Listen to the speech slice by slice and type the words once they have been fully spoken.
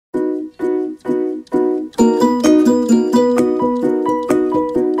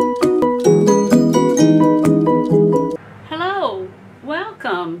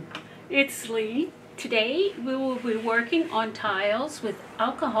It's Lee. Today we will be working on tiles with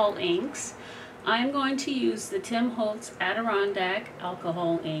alcohol inks. I'm going to use the Tim Holtz Adirondack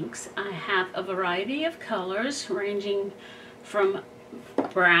alcohol inks. I have a variety of colors ranging from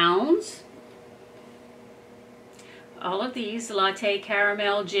browns, all of these, latte,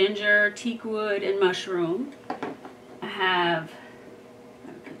 caramel, ginger, teakwood, and mushroom. I have,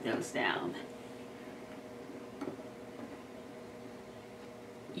 let me put those down,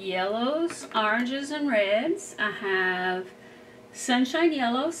 yellows, oranges, and reds. I have sunshine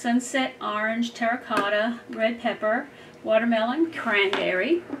yellow, sunset orange, terracotta, red pepper, watermelon,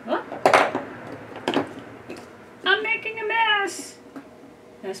 cranberry. Oh, I'm making a mess.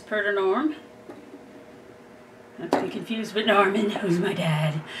 That's per the norm. Not to be confused with Norman, who's my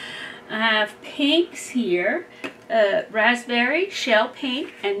dad. I have pinks here, raspberry, shell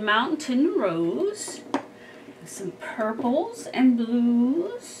pink, and mountain rose. Some purples and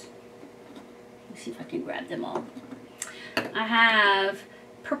blues. Let's see if I can grab them all. I have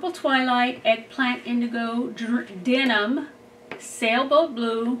purple twilight, eggplant indigo, denim, sailboat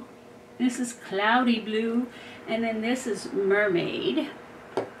blue. This is cloudy blue, and then this is mermaid.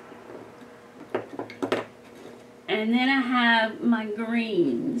 And then I have my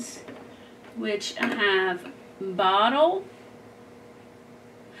greens, which I have bottle,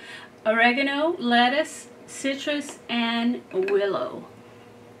 oregano, lettuce, citrus, and willow.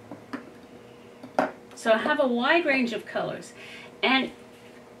 So I have a wide range of colors, and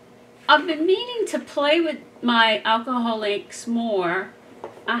I've been meaning to play with my alcohol inks more.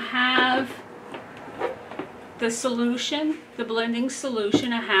 I have the solution, the blending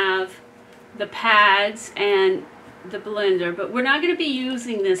solution. I have the pads and the blender, but we're not going to be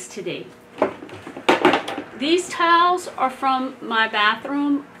using this today. These tiles are from my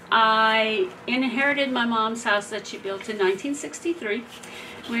bathroom. I inherited my mom's house that she built in 1963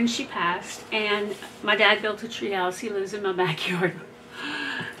 when she passed, and my dad built a tree house. He lives in my backyard.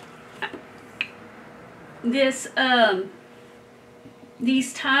 These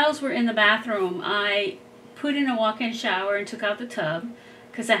tiles were in the bathroom. I put in a walk-in shower and took out the tub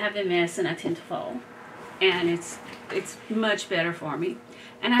because I have MS and I tend to fall, and it's much better for me.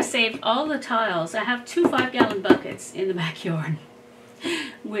 And I saved all the tiles. I have 2 5-gallon buckets in the backyard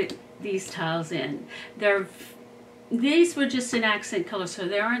with these tiles in. These were just an accent color, so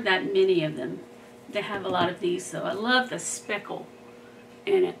there aren't that many of them. They have a lot of these, though. I love the speckle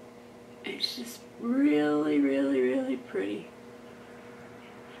in it. It's just really, really, really pretty.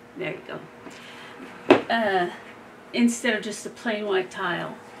 There you go. Instead of just a plain white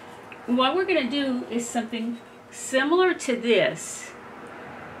tile. What we're going to do is something similar to this.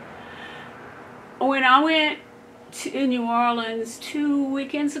 When I went to New Orleans 2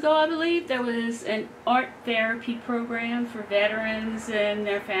 weekends ago, I believe, there was an art therapy program for veterans and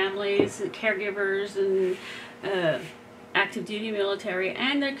their families and caregivers and active duty military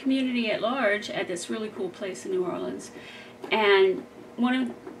and their community at large at this really cool place in New Orleans. And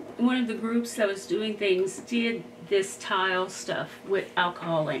one of the groups that was doing things did this tile stuff with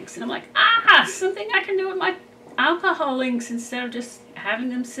alcohol inks, and I'm like, something I can do with my alcohol inks instead of just having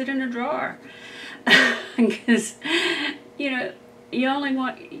them sit in a drawer. Because, you know, you only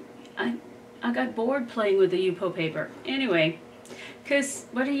want, I got bored playing with the Yupo paper. Anyway, because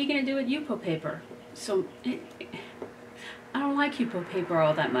what are you going to do with Yupo paper? So, I don't like Yupo paper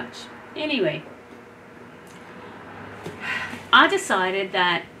all that much. Anyway, I decided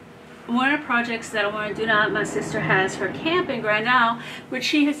that one of the projects that I want to do now, my sister has her camp in Grand Isle, which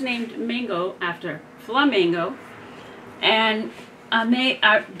she has named Mingo after Flamingo, and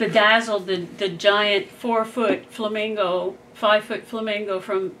I bedazzled the giant 4-foot flamingo, 5-foot flamingo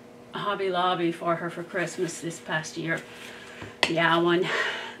from Hobby Lobby for her for Christmas this past year. Yeah, one.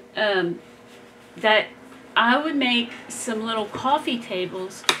 That I would make some little coffee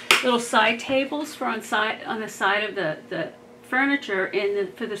tables, little side tables for on the side of the furniture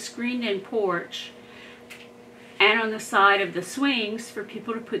for the screened-in porch, and on the side of the swings for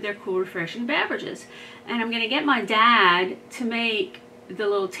people to put their cool, refreshing beverages. And I'm going to get my dad to make the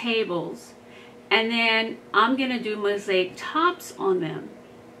little tables, and then I'm going to do mosaic tops on them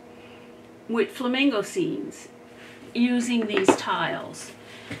with flamingo scenes using these tiles.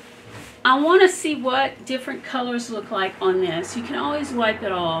 I want to see what different colors look like on this. You can always wipe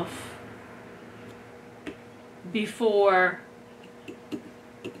it off before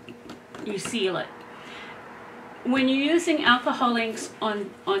you seal it. When you're using alcohol inks on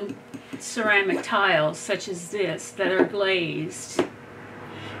ceramic tiles such as this that are glazed,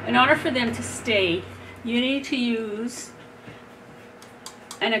 in order for them to stay, you need to use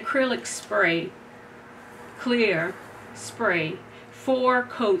an acrylic spray, clear spray 4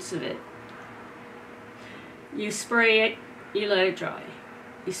 coats of it. You spray it, you let it dry.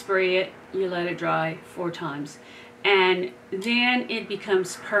 You spray it, you let it dry 4 times. And then it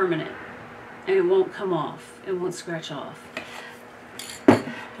becomes permanent. And it won't come off. It won't scratch off. At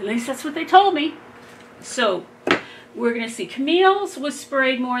least that's what they told me. So, we're going to see. Camille's was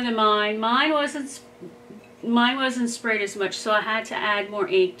sprayed more than mine. Mine wasn't sprayed as much, so I had to add more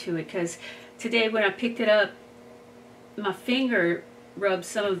ink to it, because today when I picked it up, my finger rubbed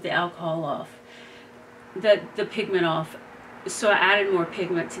some of the alcohol off, the pigment off, so I added more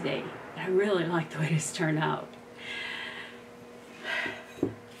pigment today. I really like the way this turned out.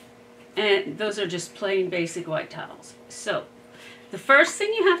 And those are just plain basic white tiles. So the first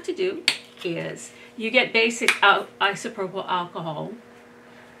thing you have to do is you get basic isopropyl alcohol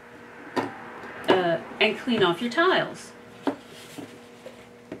and clean off your tiles.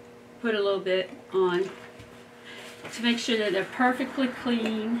 Put a little bit on to make sure that they're perfectly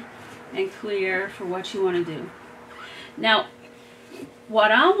clean and clear for what you want to do. Now,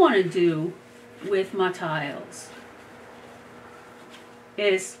 what I want to do with my tiles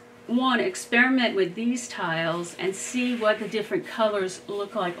is, one, experiment with these tiles and see what the different colors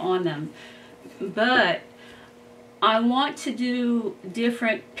look like on them. But I want to do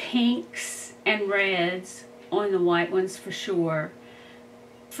different pinks and reds on the white ones for sure,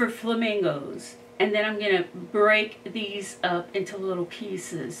 for flamingos. And then I'm going to break these up into little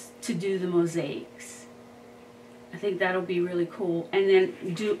pieces to do the mosaics. I think that'll be really cool. And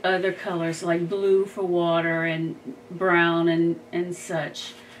then do other colors like blue for water and brown and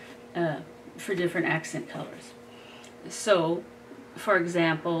such for different accent colors. So, for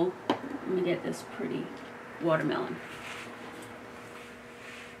example, let me get this pretty watermelon.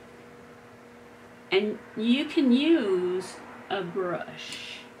 And you can use a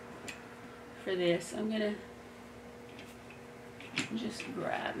brush for this. I'm going to just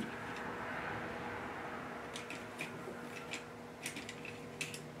grab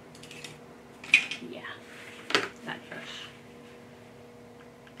that brush.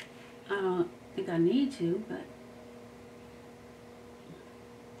 I don't think I need to, but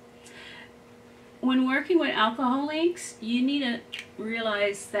when working with alcohol inks, you need to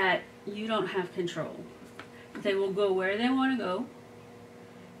realize that you don't have control. They will go where they want to go,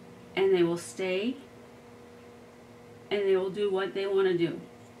 and they will stay, and they will do what they want to do.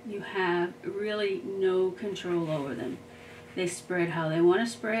 You have really no control over them. They spread how they want to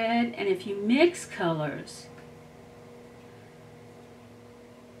spread, and if you mix colors,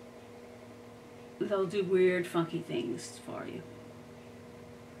 they'll do weird, funky things for you.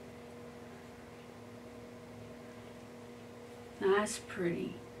 Now that's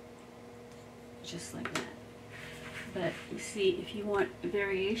pretty, just like that. But you see, if you want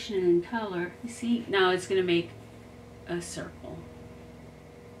variation in color, you see, now it's going to make a circle.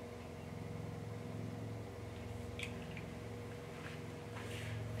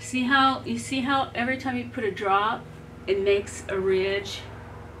 You see how every time you put a drop, it makes a ridge?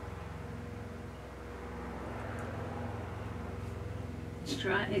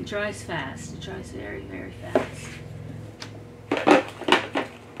 It dries fast. It dries very, very fast. I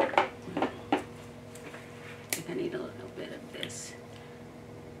think I need a little bit of this.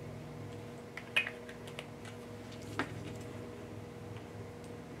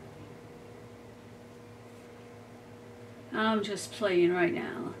 I'm just playing right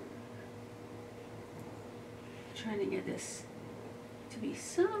now. Trying to get this to be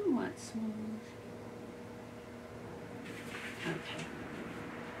somewhat smooth. Okay.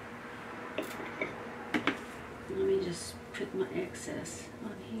 Let me just put my excess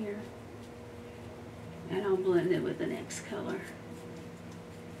on here, and I'll blend it with the next color,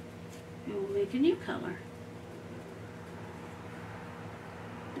 and we'll make a new color.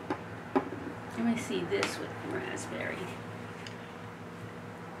 Let me see this with raspberry.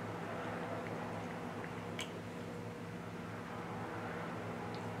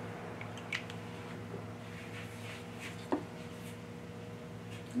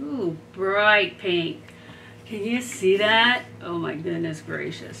 Ooh, bright pink. Can you see that? Oh my goodness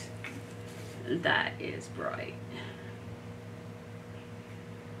gracious. That is bright.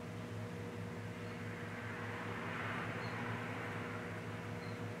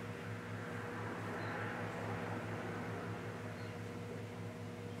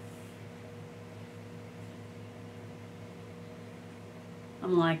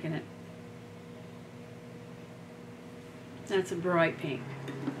 I'm liking it. That's a bright pink.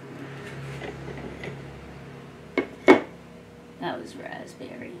 That was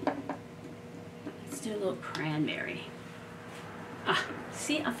raspberry. Let's do a little cranberry. Ah,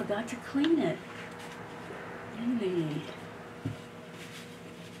 see, I forgot to clean it. Really.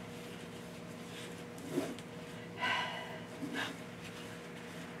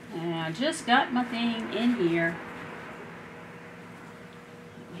 I just got my thing in here.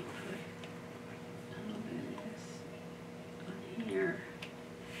 Let me put a little bit of this on here.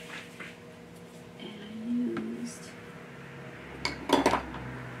 And I used the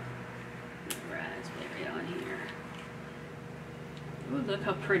raspberry on here. Ooh, look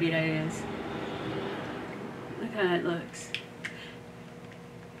how pretty that is. Look how that looks.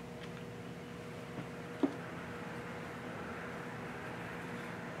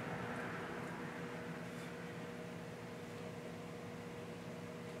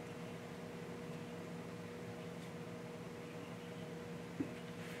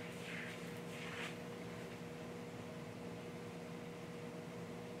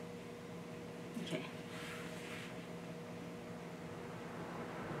 Okay.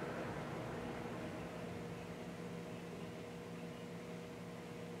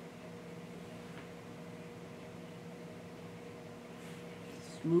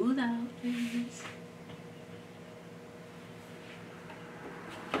 Smooth out, please.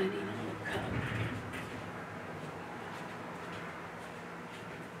 I need a little color.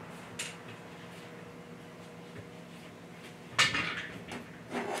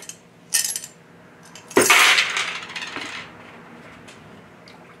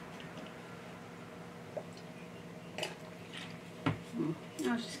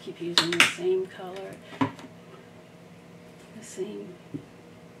 I'll just keep using the same color. The same.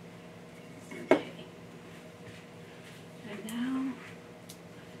 Okay. And now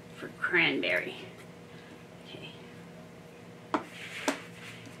for cranberry. Okay. I'm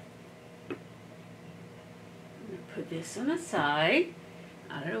going to put this on the side,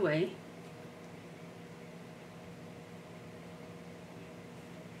 out of the way.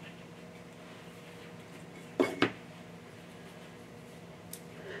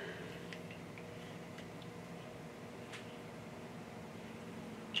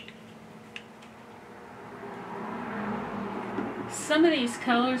 Some of these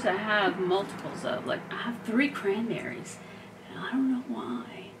colors I have multiples of, like I have 3 cranberries, and I don't know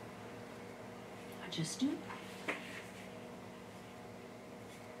why. I just do.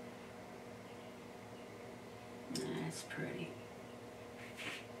 That's pretty.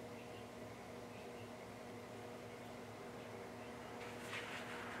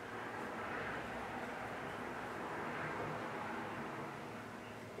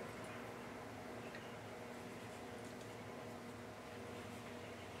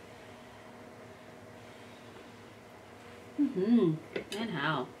 And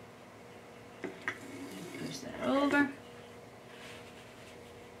how? Push that over.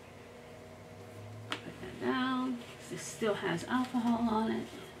 Put that down. This still has alcohol on it.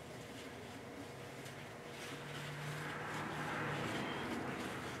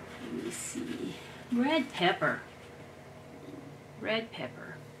 Let me see. Red pepper. Red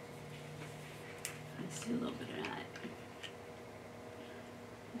pepper. Let's do a little bit of that.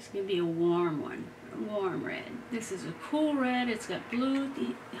 It's going to be a warm one. Warm red. This is a cool red. It's got blue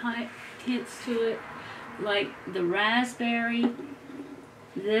hints to it, like the raspberry.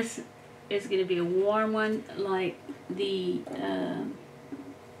 This is going to be a warm one, like the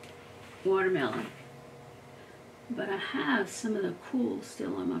watermelon. But I have some of the cool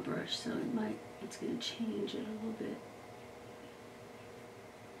still on my brush, so it's going to change it a little bit.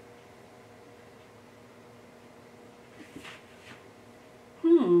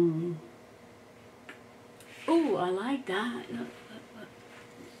 Oh, I like that. Look, look, look.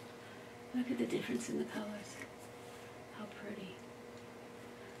 Look at the difference in the colors. How pretty.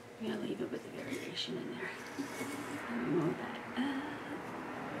 I'm going to leave it with the variation in there. Let me move that up.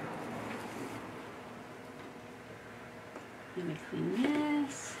 Let me clean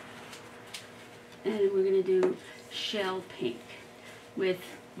this. And we're going to do shell pink with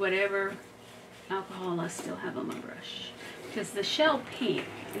whatever alcohol I still have on my brush. Because the shell pink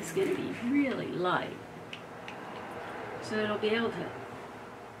is going to be really light. So it'll be able to,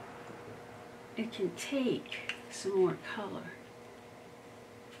 it can take some more color.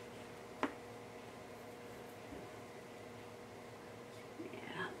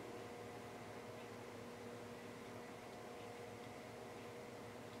 Yeah.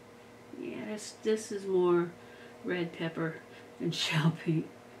 Yeah, this is more red pepper than shell pink.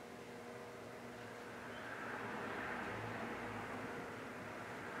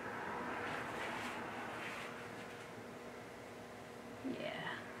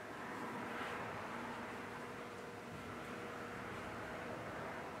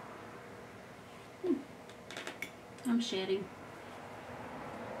 I'm shading.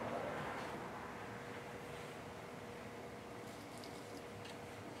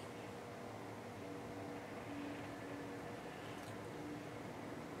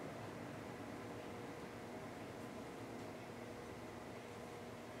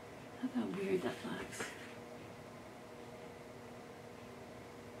 Look how weird that looks.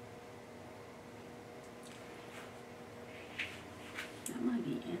 That might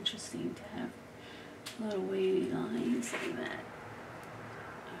be interesting to have little wavy lines like that.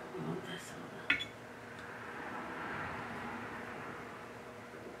 I want this all up.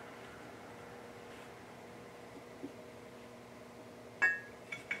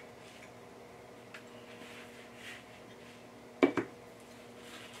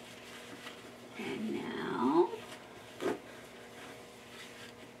 And now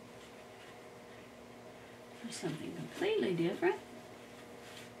for something completely different.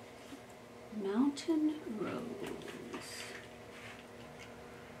 Mountain Rose.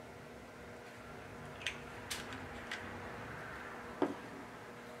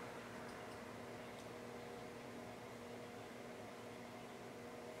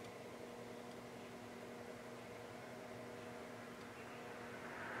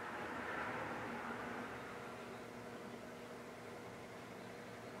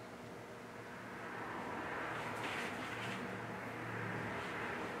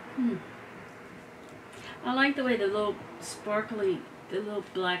 I like the way the little sparkly, the little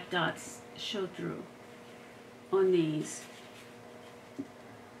black dots show through on these.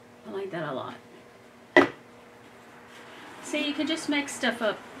 I like that a lot. See, you can just mix stuff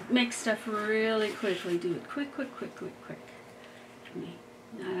up, make stuff really quickly. Do it quick, quick, quick, quick, quick. For me.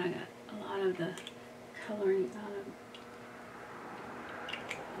 Now I got a lot of the coloring out of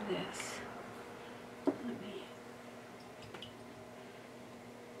this. Let me.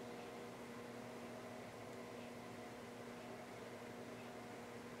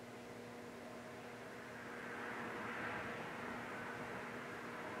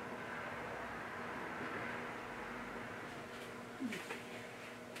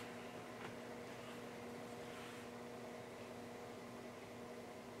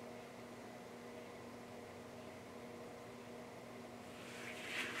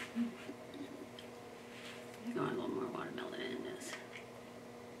 I'm going a little more watermelon in this.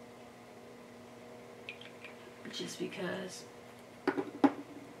 Just because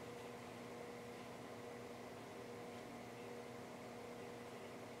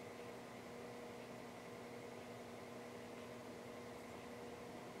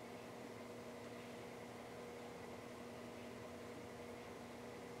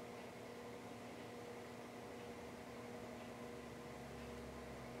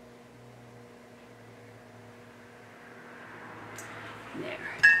there.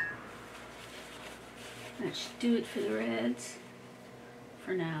 That should do it for the reds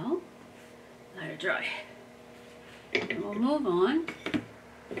for now. Let it dry. And we'll move on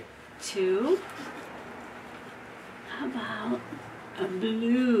to, how about a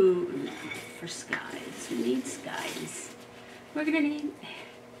blue for skies? We need skies. We're gonna need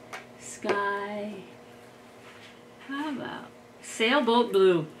sky. How about sailboat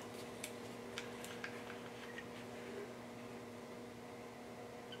blue?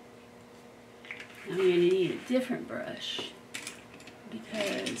 I'm going to need a different brush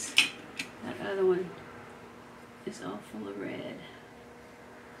because that other one is all full of red.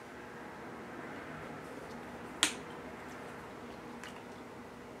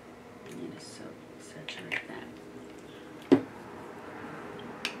 I need to saturate that.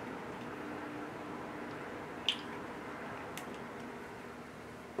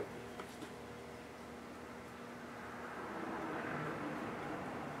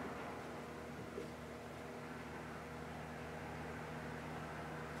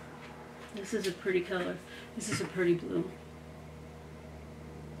 This is a pretty color. This is a pretty blue.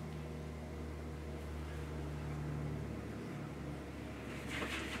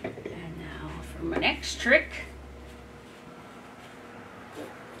 And now for my next trick. I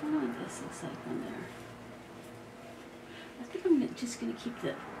don't know what this looks like on there. I think I'm just going to keep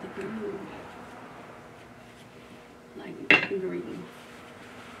the green, like green.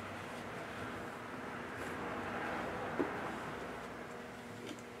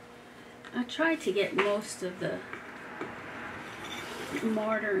 I tried to get most of the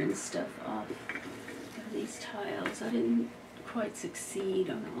mortar and stuff off of these tiles. I didn't quite succeed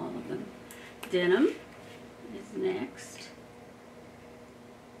on all of them. Denim is next.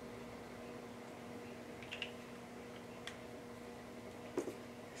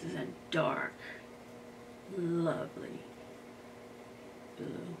 This is a dark, lovely blue.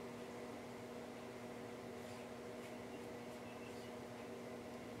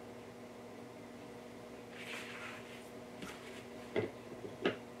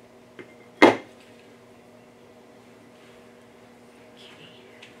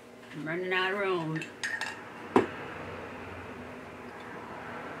 I'm running out of room.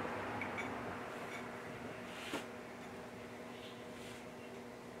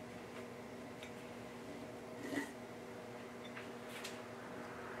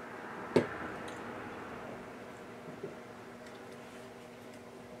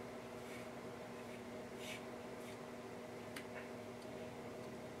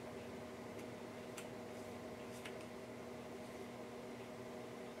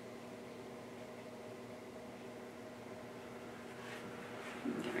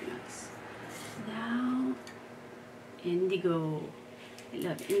 Indigo. I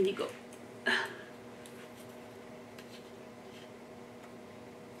love indigo.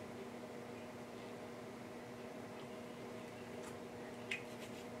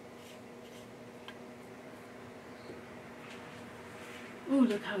 Ooh,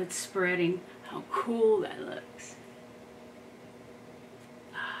 look how it's spreading. How cool that looks.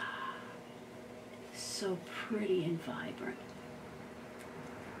 Ah, so pretty and vibrant.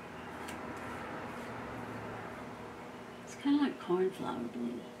 It's kind of like cornflower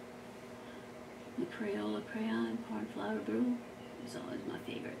blue. The Crayola crayon, cornflower blue, is always my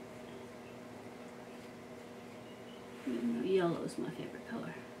favorite. Even though yellow is my favorite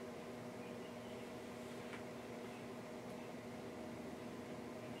color.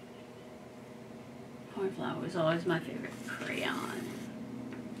 Cornflower is always my favorite crayon.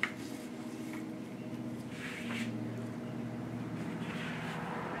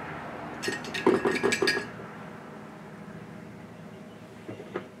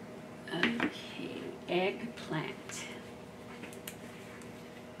 Okay, eggplant.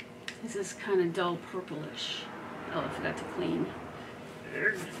 This is kind of dull purplish. Oh, I forgot to clean.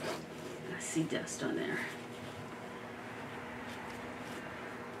 I see dust on there.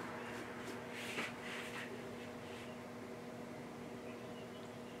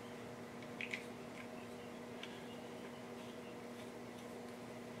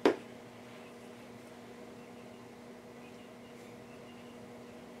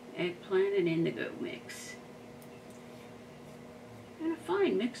 Eggplant and indigo mix. And a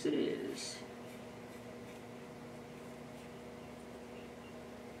fine mix it is.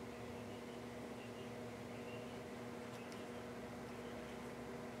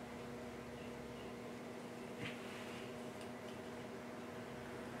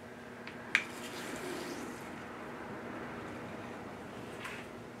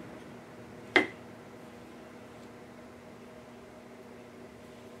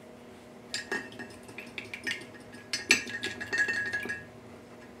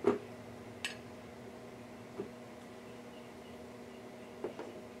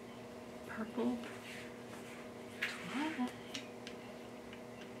 Purple twilight.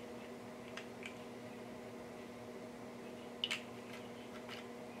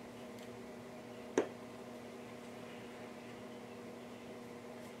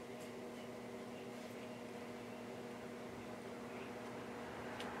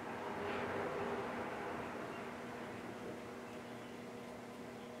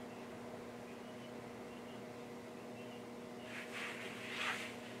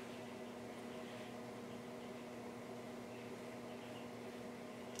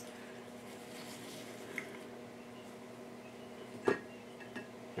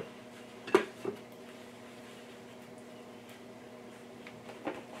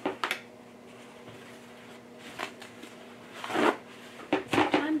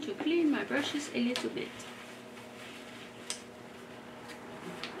 To clean my brushes a little bit.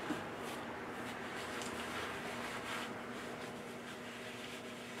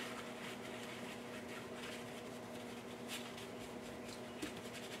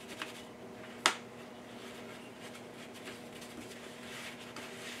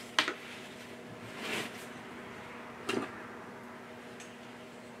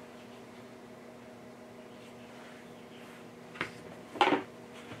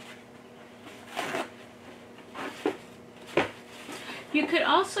 You could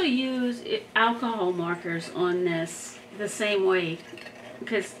also use alcohol markers on this the same way,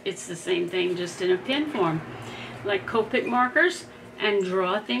 because it's the same thing, just in a pen form. Like Copic markers, and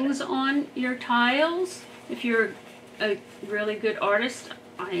draw things on your tiles. If you're a really good artist,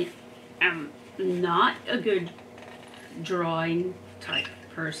 I am not a good drawing type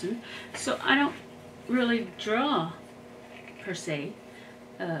person, so I don't really draw per se.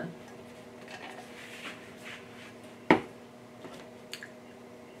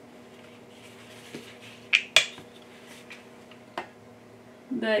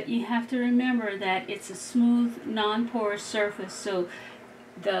 But you have to remember that it's a smooth, non-porous surface, so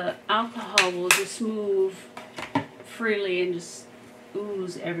the alcohol will just move freely and just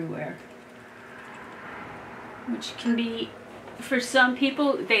ooze everywhere. Which can be, for some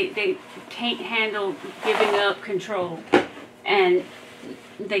people, they can't handle giving up control, and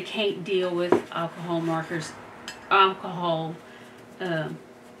they can't deal with alcohol markers, alcohol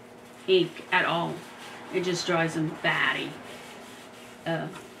ink at all. It just drives them batty.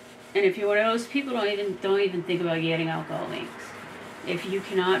 And if you're one of those people, don't even think about getting alcohol inks. If you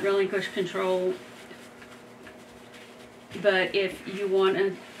cannot relinquish control, but if you want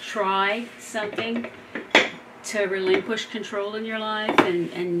to try something to relinquish control in your life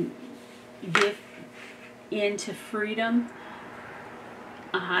and give into freedom,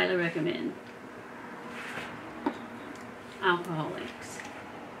 I highly recommend Alcoholics,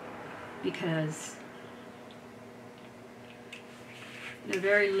 because they're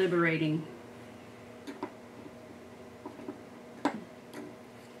very liberating.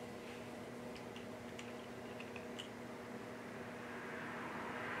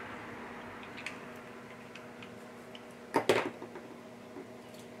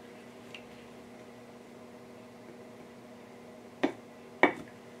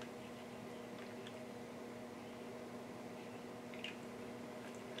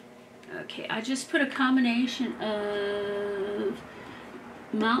 Okay, I just put a combination of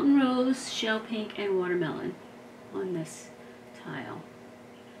Mountain Rose, Shell Pink, and Watermelon on this tile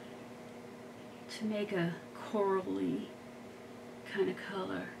to make a corally kind of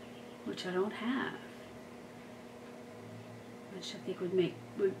color, which I don't have, which I think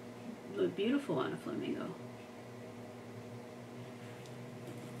would look beautiful on a flamingo.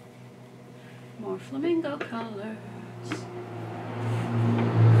 More flamingo colors.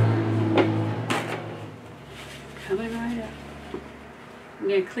 Coming right up. I'm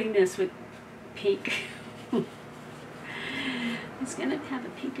going to clean this with pink. It's going to have a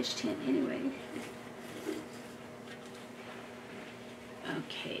pinkish tint anyway.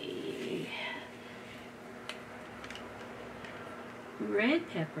 Okay. Red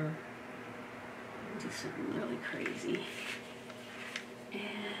pepper. Do something really crazy.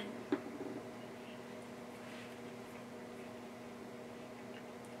 And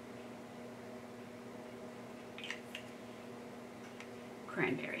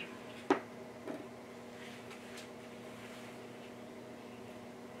cranberry.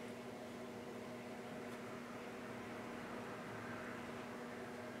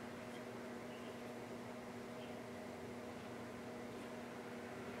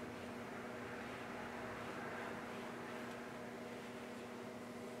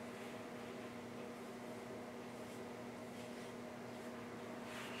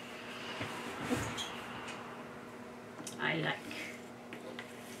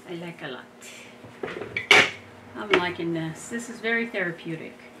 I like a lot. I'm liking this. This is very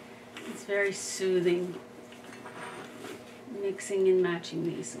therapeutic. It's very soothing. Mixing and matching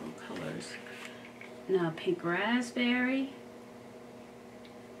these little colors. Now pink raspberry.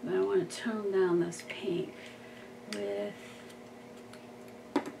 But I want to tone down this pink with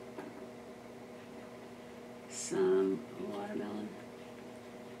some watermelon.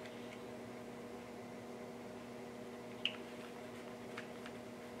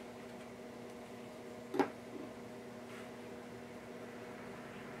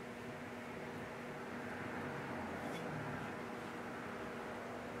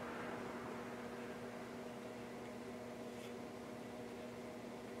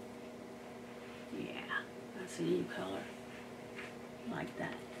 That's a new color, like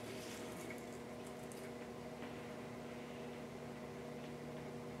that.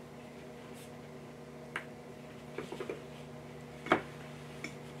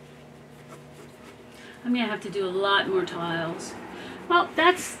 I'm gonna have to do a lot more tiles. Well,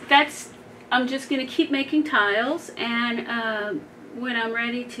 I'm just gonna keep making tiles, and when I'm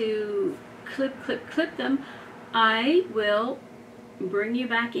ready to clip them, I will bring you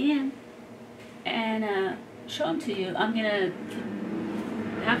back in and show them to you. I'm gonna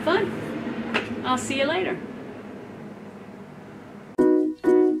have fun. I'll see you later.